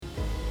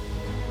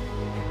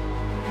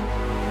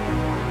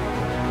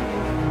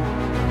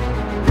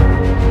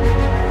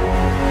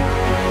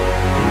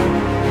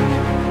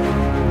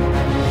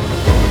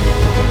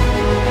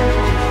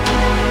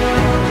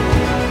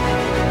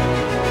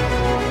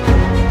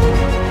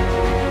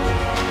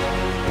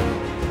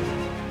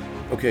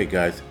Okay,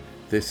 guys,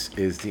 this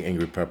is the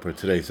Angry Prepper.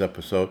 Today's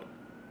episode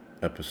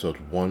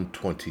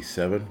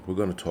 127. We're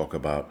going to talk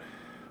about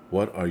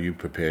what are you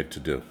prepared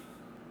to do.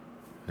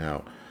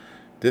 Now,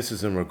 this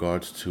is in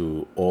regards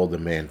to all the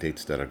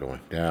mandates that are going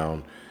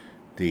down,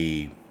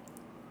 the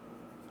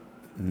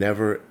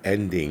never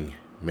ending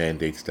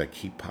mandates that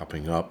keep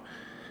popping up,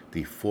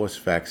 the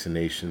forced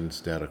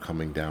vaccinations that are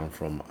coming down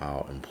from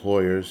our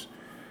employers.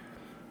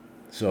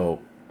 So,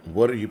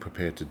 what are you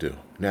prepared to do?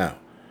 Now,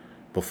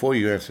 before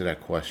you answer that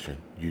question,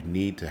 you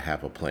need to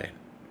have a plan,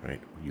 right?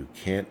 You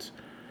can't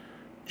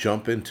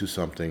jump into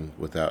something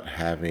without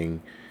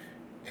having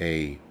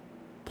a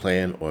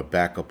plan or a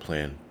backup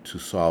plan to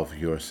solve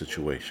your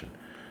situation.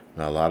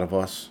 Now, a lot of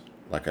us,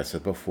 like I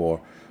said before,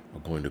 are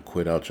going to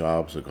quit our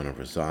jobs, are going to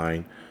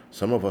resign.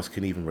 Some of us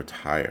can even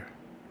retire.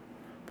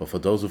 But for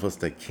those of us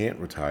that can't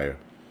retire,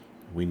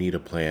 we need a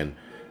plan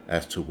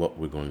as to what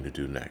we're going to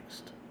do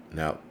next.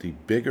 Now, the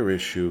bigger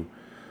issue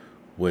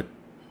with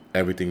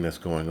everything that's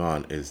going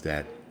on is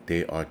that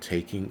they are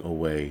taking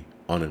away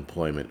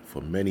unemployment for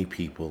many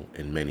people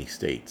in many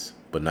states,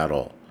 but not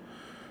all.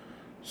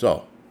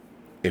 So,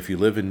 if you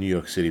live in New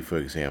York City, for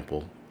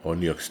example, or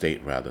New York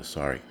State rather,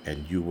 sorry,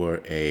 and you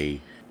were a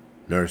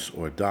nurse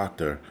or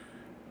doctor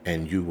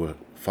and you were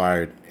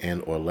fired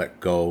and or let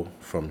go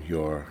from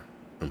your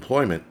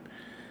employment,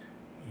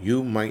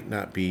 you might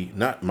not be,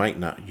 not might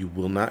not, you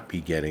will not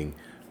be getting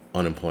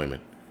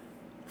unemployment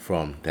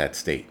from that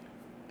state,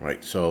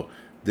 right? So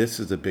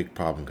this is a big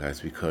problem, guys,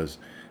 because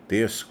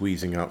they are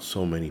squeezing out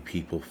so many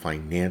people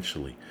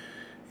financially.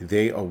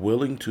 They are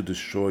willing to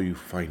destroy you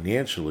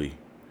financially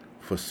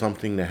for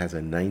something that has a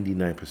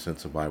 99%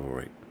 survival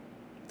rate.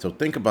 So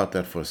think about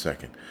that for a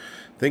second.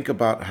 Think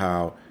about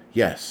how,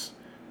 yes,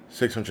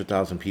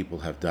 600,000 people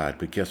have died,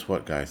 but guess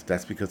what, guys?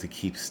 That's because it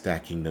keeps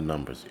stacking the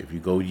numbers. If you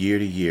go year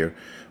to year,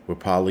 we're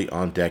probably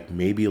on deck,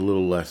 maybe a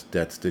little less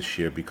deaths this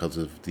year because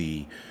of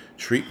the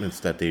treatments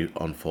that they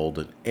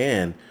unfolded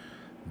and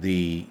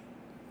the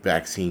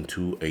vaccine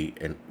to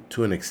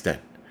an extent.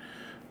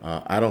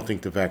 I don't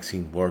think the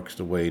vaccine works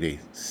the way they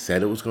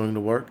said it was going to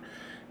work.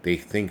 They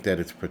think that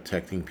it's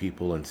protecting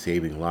people and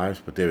saving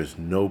lives, but there is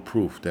no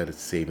proof that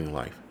it's saving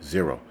life.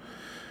 Zero.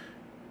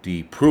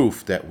 The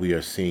proof that we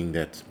are seeing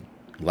that's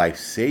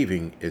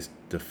life-saving is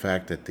the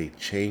fact that they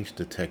changed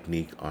the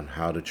technique on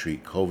how to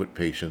treat COVID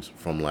patients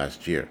from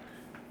last year.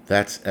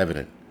 That's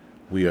evident.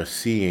 We are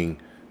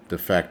seeing the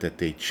fact that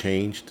they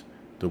changed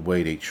the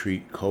way they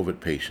treat COVID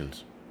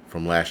patients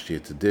from last year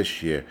to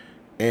this year,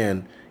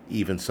 and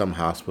even some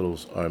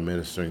hospitals are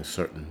administering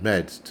certain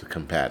meds to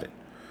combat it.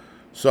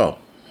 So,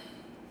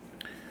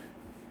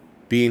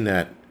 being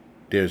that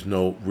there's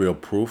no real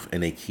proof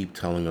and they keep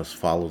telling us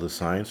follow the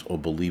science or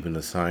believe in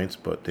the science,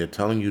 but they're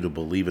telling you to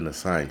believe in the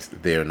science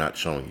that they are not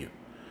showing you,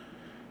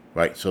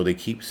 right? So they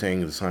keep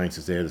saying the science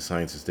is there, the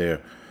science is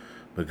there.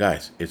 But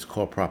guys, it's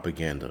called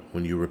propaganda.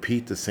 When you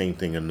repeat the same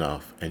thing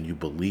enough and you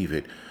believe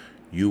it,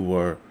 you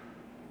were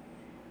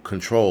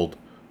controlled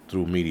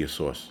through media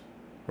source,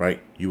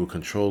 right? You were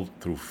controlled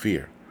through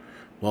fear.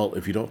 Well,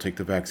 if you don't take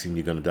the vaccine,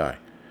 you're going to die.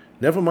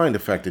 Never mind the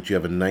fact that you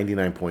have a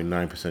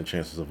 99.9%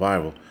 chance of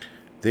survival.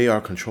 They are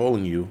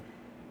controlling you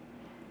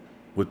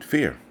with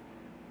fear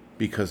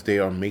because they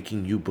are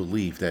making you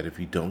believe that if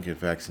you don't get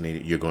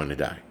vaccinated, you're going to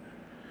die.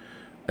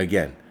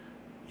 Again,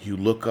 you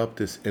look up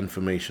this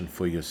information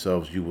for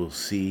yourselves, you will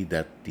see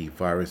that the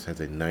virus has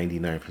a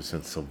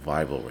 99%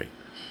 survival rate.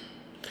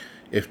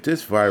 If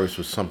this virus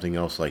was something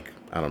else like,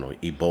 I don't know,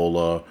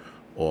 Ebola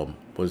or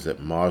what is it,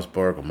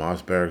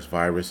 Marsburg's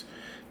virus,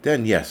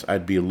 then yes,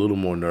 I'd be a little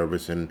more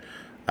nervous and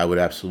I would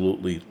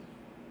absolutely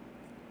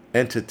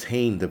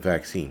entertain the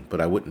vaccine, but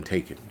I wouldn't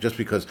take it. Just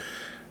because,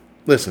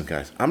 listen,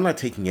 guys, I'm not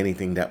taking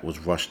anything that was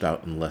rushed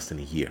out in less than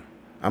a year.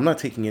 I'm not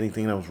taking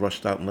anything that was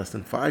rushed out in less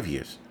than 5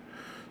 years.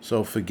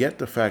 So forget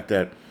the fact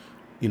that,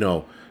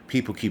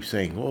 people keep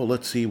saying, oh,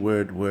 let's see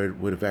where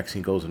the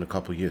vaccine goes in a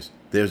couple of years.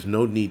 There's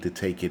no need to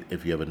take it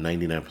if you have a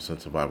 99%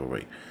 survival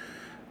rate.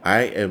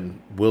 I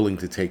am willing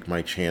to take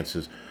my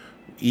chances,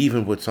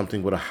 even with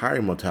something with a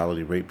higher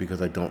mortality rate,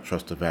 because I don't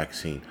trust the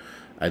vaccine.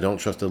 I don't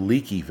trust a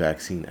leaky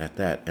vaccine at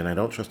that, and I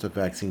don't trust a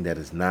vaccine that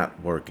is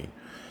not working.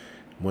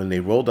 When they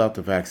rolled out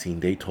the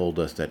vaccine, they told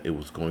us that it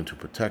was going to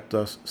protect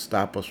us,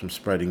 stop us from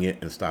spreading it,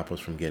 and stop us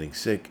from getting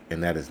sick,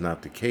 and that is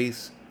not the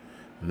case.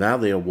 Now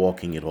they are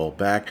walking it all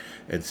back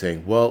and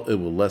saying, well, it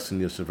will lessen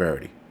your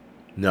severity.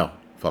 No,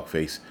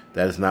 fuckface,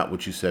 that is not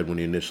what you said when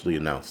you initially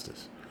announced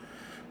this.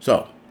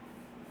 So,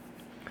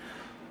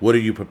 what are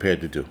you prepared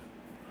to do?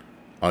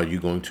 Are you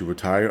going to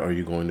retire or are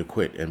you going to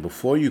quit? And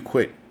before you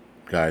quit,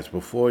 guys,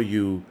 before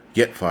you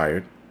get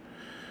fired,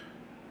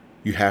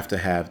 you have to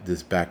have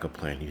this backup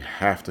plan. You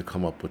have to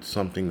come up with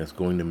something that's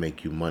going to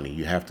make you money.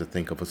 You have to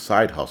think of a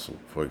side hustle,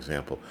 for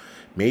example.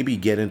 Maybe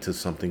get into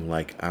something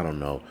like, I don't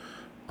know,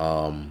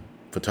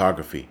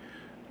 photography,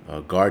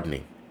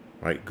 gardening,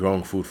 right?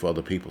 Growing food for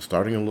other people,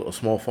 starting a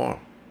small farm,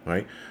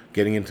 right?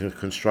 Getting into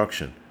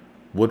construction,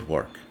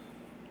 woodwork,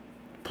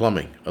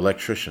 plumbing,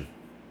 electrician.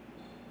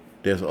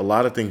 There's a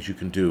lot of things you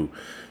can do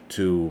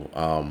to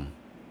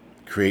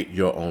create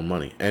your own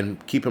money.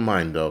 And keep in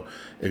mind, though,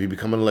 if you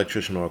become an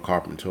electrician or a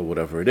carpenter or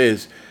whatever it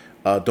is,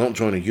 don't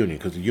join a union,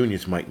 because the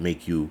unions might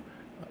make you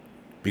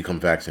become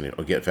vaccinated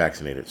or get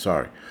vaccinated.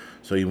 Sorry.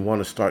 So you want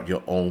to start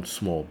your own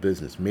small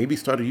business. Maybe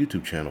start a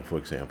YouTube channel, for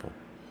example.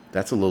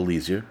 That's a little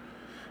easier.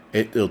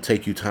 It'll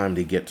take you time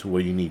to get to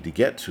where you need to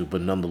get to,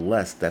 but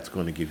nonetheless, that's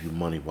going to give you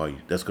money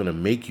that's going to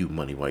make you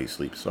money while you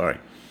sleep. Sorry.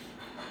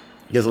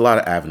 There's a lot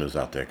of avenues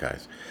out there,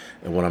 guys.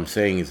 And what I'm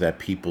saying is that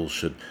people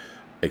should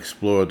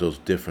explore those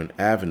different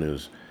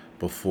avenues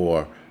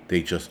before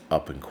they just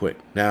up and quit.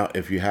 Now,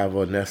 if you have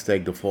a nest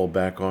egg to fall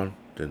back on,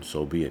 then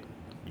so be it.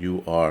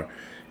 You are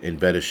in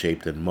better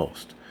shape than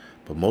most.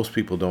 But most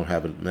people don't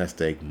have a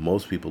nest egg.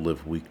 Most people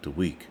live week to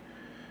week,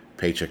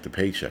 paycheck to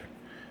paycheck.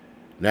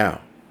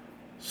 Now,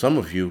 some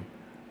of you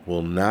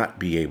will not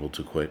be able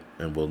to quit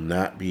and will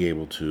not be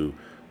able to,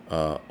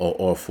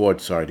 or afford,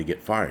 to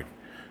get fired.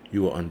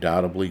 You are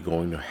undoubtedly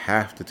going to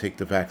have to take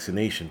the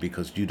vaccination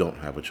because you don't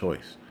have a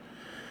choice.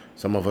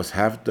 Some of us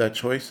have that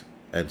choice,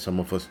 and some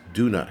of us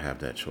do not have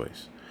that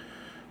choice.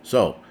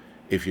 So,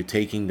 if you're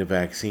taking the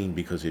vaccine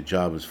because your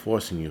job is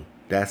forcing you,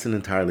 that's an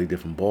entirely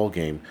different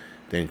ballgame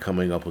than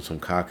coming up with some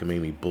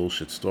cockamamie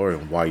bullshit story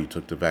on why you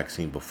took the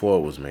vaccine before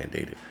it was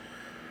mandated.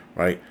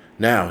 Right?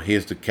 Now,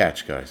 here's the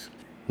catch, guys.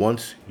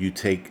 Once you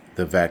take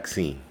the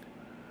vaccine,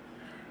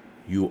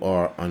 you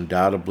are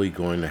undoubtedly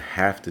going to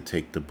have to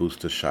take the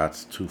booster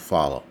shots to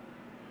follow.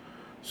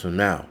 So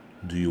now,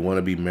 do you want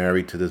to be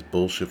married to this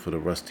bullshit for the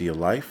rest of your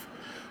life?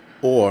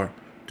 Or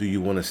do you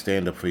want to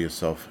stand up for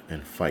yourself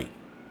and fight?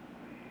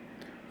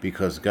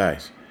 Because,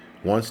 guys,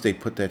 once they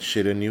put that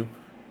shit in you,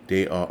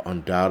 they are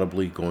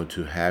undoubtedly going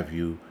to have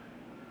you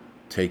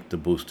take the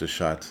booster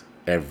shots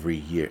every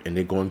year. And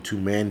they're going to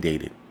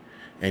mandate it.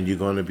 And you're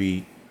going to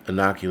be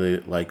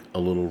inoculated like a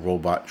little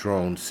robot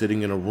drone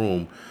sitting in a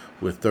room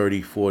with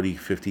 30, 40,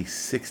 50,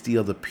 60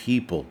 other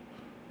people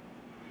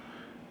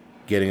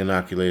getting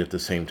inoculated at the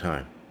same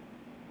time.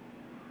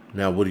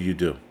 Now, what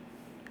do?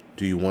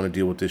 Do you want to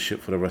deal with this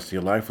shit for the rest of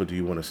your life, or do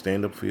you want to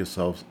stand up for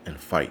yourselves and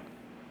fight?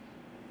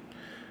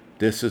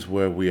 This is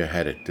where we are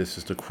headed. This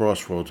is the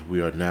crossroads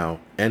we are now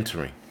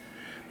entering.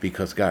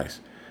 Because, guys,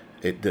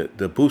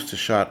 the booster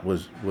shot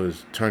was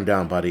turned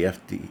down by the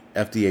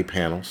FDA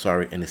panel,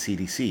 and the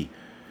CDC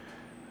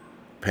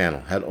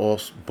panel. Had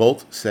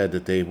both said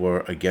that they were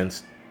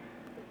against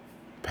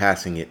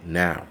passing it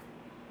now.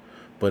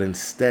 But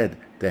instead,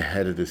 the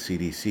head of the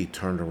CDC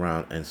turned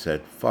around and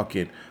said, fuck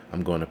it,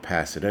 I'm going to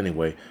pass it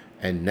anyway.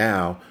 And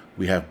now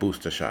we have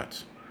booster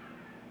shots,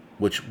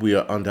 which we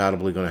are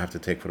undoubtedly going to have to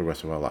take for the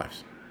rest of our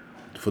lives,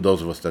 for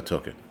those of us that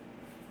took it.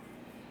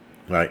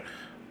 Right?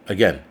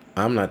 Again,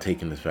 I'm not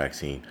taking this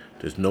vaccine.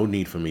 There's no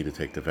need for me to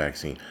take the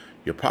vaccine.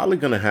 You're probably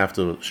going to have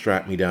to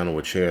strap me down to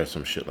a chair or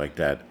some shit like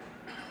that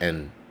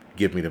and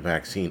give me the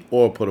vaccine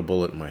or put a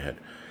bullet in my head,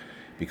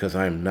 because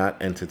I am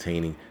not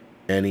entertaining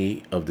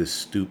any of this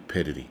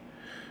stupidity.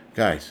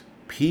 Guys,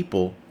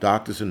 people,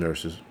 doctors and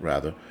nurses,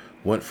 rather,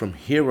 went from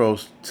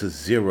heroes to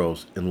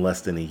zeros in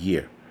less than a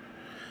year.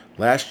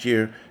 Last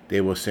year, they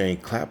were saying,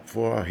 clap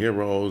for our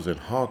heroes and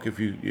honk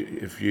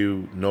if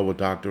you know a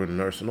doctor and a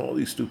nurse and all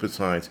these stupid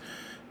signs.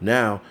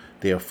 Now,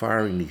 they are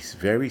firing these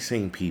very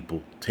same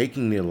people,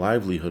 taking their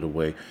livelihood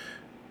away,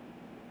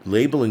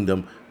 labeling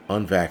them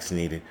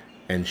unvaccinated,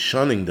 and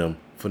shunning them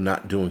for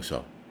not doing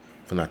so,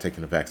 for not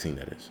taking the vaccine,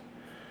 that is.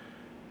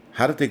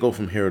 How did they go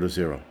from hero to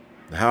zero?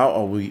 How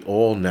are we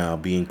all now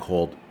being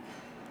called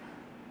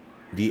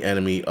the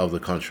enemy of the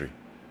country?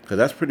 Because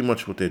that's pretty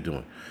much what they're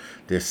doing.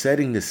 They're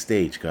setting the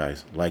stage,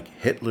 guys, like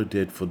Hitler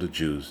did for the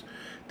Jews.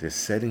 They're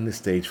setting the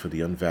stage for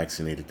the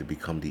unvaccinated to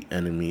become the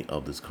enemy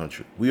of this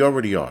country. We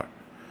already are.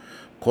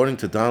 According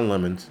to Don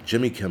Lemons,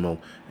 Jimmy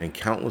Kimmel, and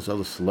countless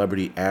other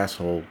celebrity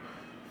assholes,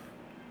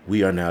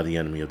 we are now the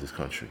enemy of this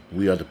country.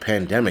 We are the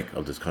pandemic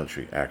of this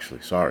country,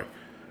 actually. Sorry.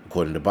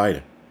 According to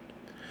Biden.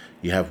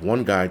 You have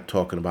one guy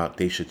talking about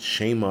they should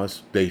shame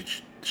us. They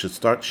should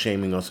start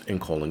shaming us and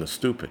calling us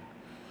stupid.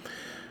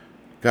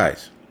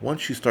 Guys,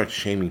 once you start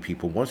shaming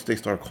people, once they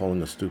start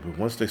calling us stupid,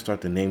 once they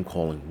start the name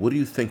calling, what do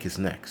you think is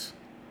next?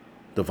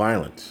 The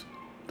violence.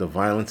 The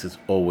violence is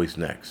always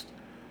next.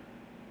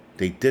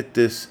 They did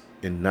this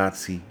in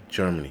Nazi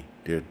Germany.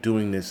 They're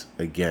doing this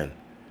again.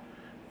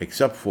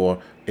 Except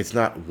for it's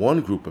not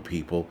one group of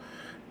people,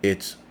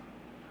 it's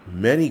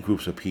many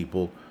groups of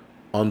people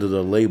under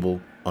the label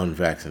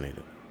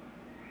unvaccinated.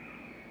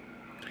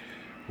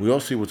 We all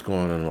see what's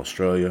going on in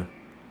Australia.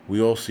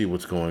 We all see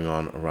what's going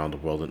on around the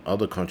world in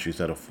other countries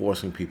that are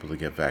forcing people to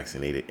get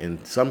vaccinated.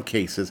 In some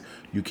cases,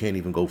 you can't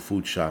even go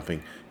food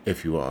shopping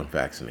if you are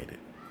unvaccinated.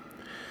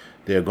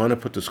 They're going to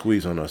put the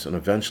squeeze on us, and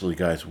eventually,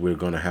 guys, we're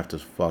going to have to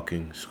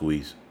fucking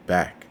squeeze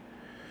back.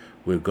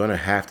 We're going to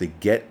have to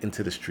get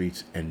into the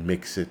streets and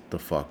mix it the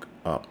fuck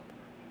up.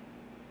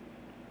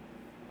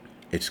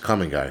 It's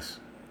coming, guys.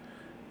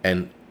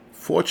 And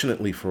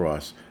fortunately for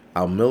us,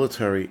 our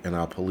military and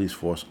our police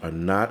force are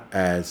not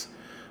as,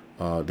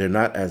 they're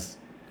not as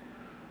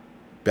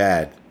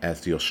bad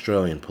as the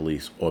Australian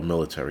police or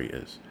military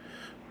is.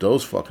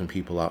 Those fucking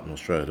people out in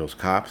Australia, those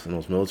cops and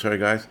those military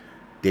guys,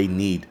 they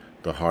need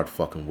the hard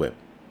fucking whip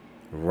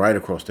right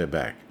across their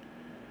back.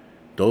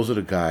 Those are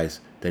the guys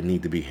that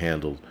need to be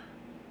handled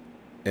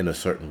in a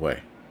certain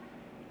way,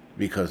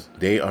 because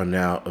they are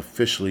now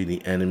officially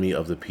the enemy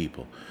of the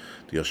people.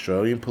 The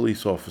Australian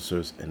police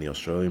officers and the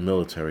Australian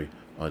military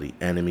are the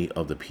enemy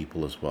of the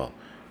people as well.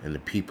 And the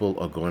people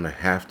are going to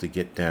have to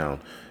get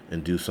down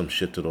and do some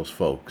shit to those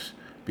folks,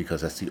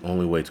 because that's the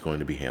only way it's going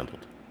to be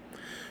handled.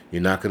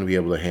 You're not going to be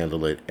able to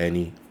handle it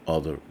any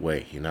other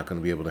way. You're not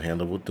going to be able to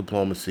handle it with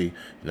diplomacy.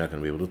 You're not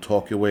going to be able to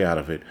talk your way out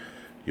of it.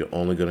 You're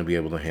only going to be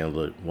able to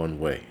handle it one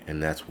way,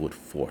 and that's with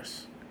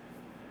force.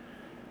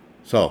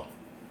 So,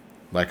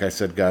 like I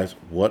said, guys,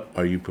 what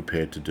are you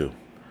prepared to do?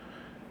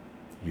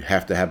 You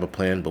have to have a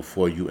plan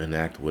before you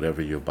enact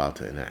whatever you're about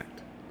to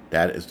enact.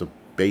 That is the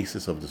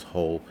basis of this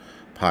whole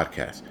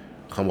podcast.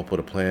 Come up with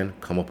a plan,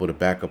 come up with a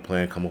backup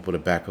plan, come up with a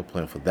backup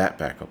plan for that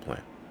backup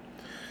plan.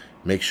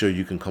 Make sure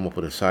you can come up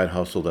with a side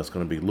hustle that's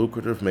going to be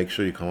lucrative. Make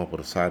sure you come up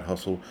with a side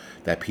hustle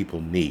that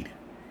people need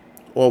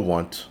or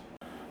want.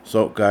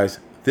 So, guys,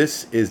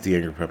 this is The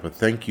Angry Prepper.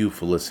 Thank you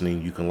for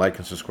listening. You can like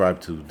and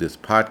subscribe to this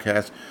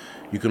podcast.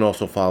 You can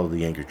also follow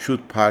The Angry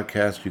Truth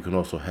Podcast. You can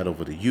also head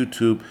over to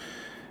YouTube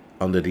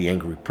under The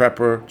Angry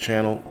Prepper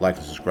channel. Like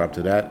and subscribe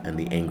to that. And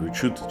The Angry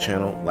Truth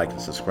channel. Like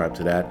and subscribe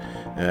to that.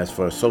 And as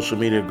far as social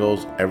media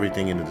goes,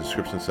 everything in the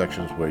description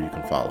section is where you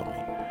can follow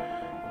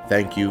me.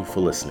 Thank you for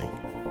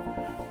listening.